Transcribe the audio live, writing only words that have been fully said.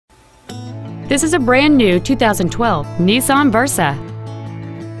This is a brand new 2012 Nissan Versa.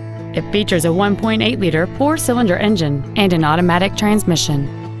 It features a 1.8-liter four-cylinder engine and an automatic transmission.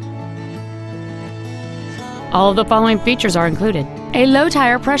 All of the following features are included: a low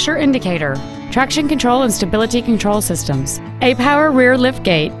tire pressure indicator, traction control and stability control systems, a power rear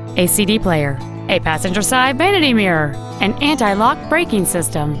liftgate, a CD player, a passenger side vanity mirror, an anti-lock braking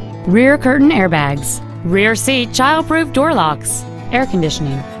system, rear curtain airbags, rear seat child-proof door locks, air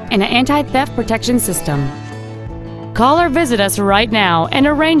conditioning, and an anti-theft protection system. Call or visit us right now and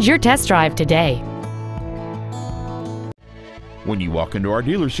arrange your test drive today. When you walk into our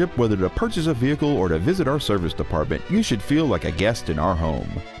dealership, whether to purchase a vehicle or to visit our service department, you should feel like a guest in our home.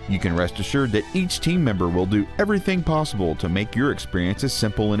 You can rest assured that each team member will do everything possible to make your experience as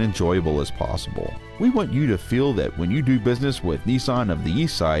simple and enjoyable as possible. We want you to feel that when you do business with Nissan of the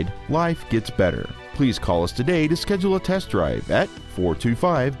Eastside, life gets better. Please call us today to schedule a test drive at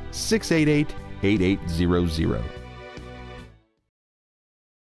 425-688-8800.